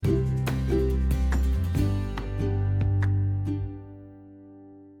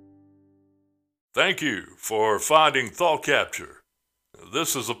Thank you for finding Thought Capture.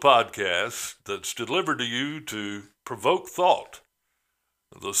 This is a podcast that's delivered to you to provoke thought.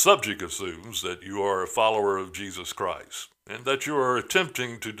 The subject assumes that you are a follower of Jesus Christ and that you are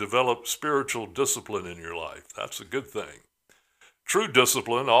attempting to develop spiritual discipline in your life. That's a good thing. True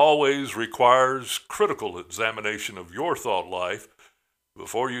discipline always requires critical examination of your thought life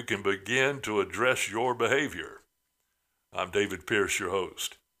before you can begin to address your behavior. I'm David Pierce, your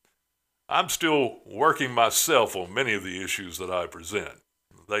host. I'm still working myself on many of the issues that I present.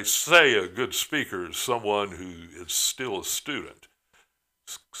 They say a good speaker is someone who is still a student.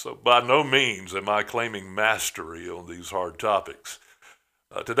 So by no means am I claiming mastery on these hard topics.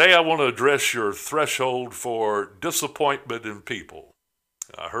 Today I want to address your threshold for disappointment in people.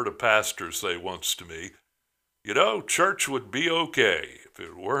 I heard a pastor say once to me, church would be okay if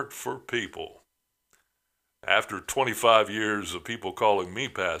it weren't for people. After 25 years of people calling me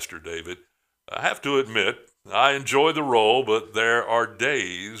Pastor David, I have to admit I enjoy the role, but there are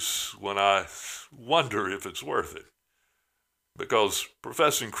days when I wonder if it's worth it. Because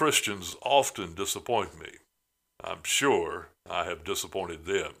professing Christians often disappoint me. I'm sure I have disappointed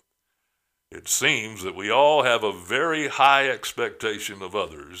them. It seems that we all have a very high expectation of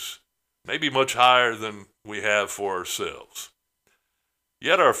others, maybe much higher than we have for ourselves.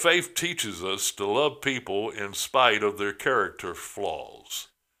 Yet our faith teaches us to love people in spite of their character flaws.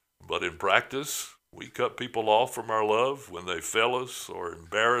 But in practice, we cut people off from our love when they fail us or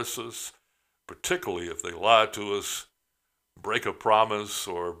embarrass us, particularly if they lie to us, break a promise,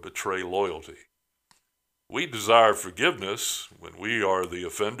 or betray loyalty. We desire forgiveness when we are the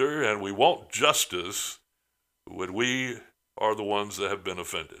offender, and we want justice when we are the ones that have been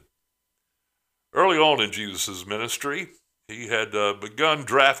offended. Early on in Jesus' ministry, he had begun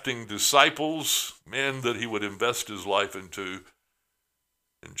drafting disciples, men that he would invest his life into.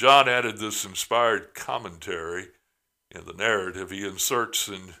 And John added this inspired commentary in the narrative. He inserts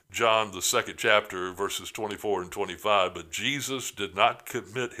in John, the second chapter, verses 24 and 25, "But Jesus did not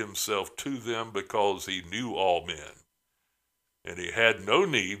commit himself to them because he knew all men. And he had no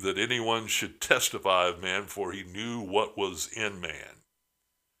need that anyone should testify of man, for he knew what was in man."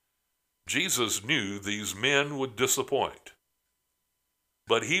 Jesus knew these men would disappoint,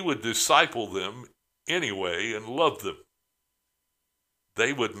 but he would disciple them anyway and love them.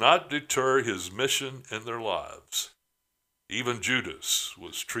 They would not deter his mission in their lives. Even Judas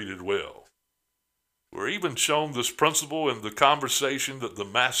was treated well. We're even shown this principle in the conversation that the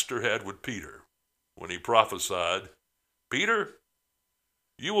Master had with Peter when he prophesied, "Peter,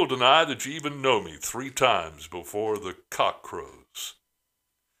 you will deny that you even know me 3 times before the cock crows."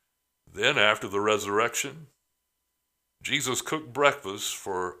 Then after the resurrection, Jesus cooked breakfast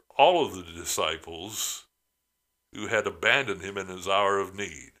for all of the disciples who had abandoned him in his hour of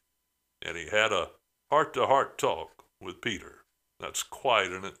need. And he had a heart-to-heart talk with Peter. That's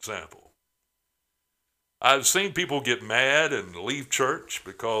quite an example. I've seen people get mad and leave church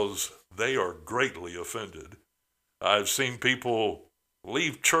because they are greatly offended. I've seen people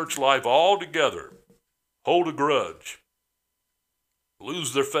leave church life altogether, hold a grudge,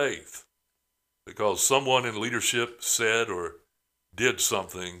 lose their faith, because someone in leadership said or did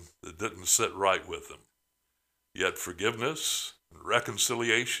something that didn't sit right with them. Yet forgiveness and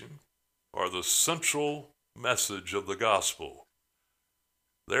reconciliation are the central message of the gospel.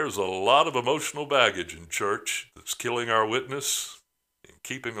 There's a lot of emotional baggage in church that's killing our witness and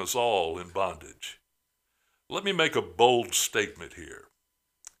keeping us all in bondage. Let me make a bold statement here.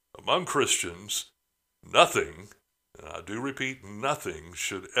 Among Christians, nothing, and I do repeat, nothing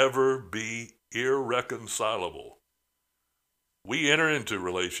should ever be irreconcilable. We enter into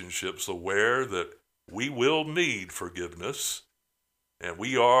relationships aware that we will need forgiveness, and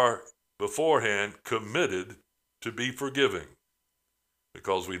we are beforehand committed to be forgiving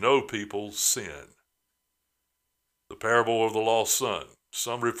because we know people sin. The parable of the lost son,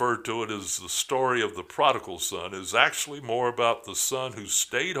 some refer to it as the story of the prodigal son, is actually more about the son who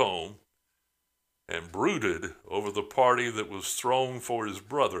stayed home and brooded over the party that was thrown for his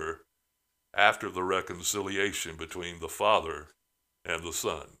brother after the reconciliation between the father and the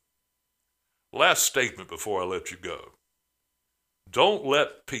son. Last statement before I let you go. Don't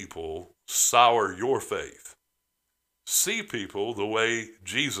let people sour your faith. See people the way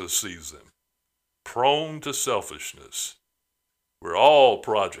Jesus sees them, prone to selfishness. We're all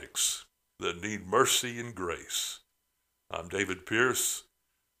projects that need mercy and grace. I'm David Pierce.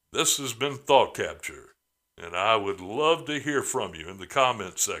 This has been Thought Capture, and I would love to hear from you in the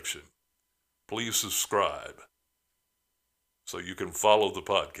comments section. Please subscribe so you can follow the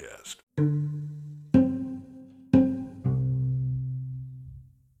podcast.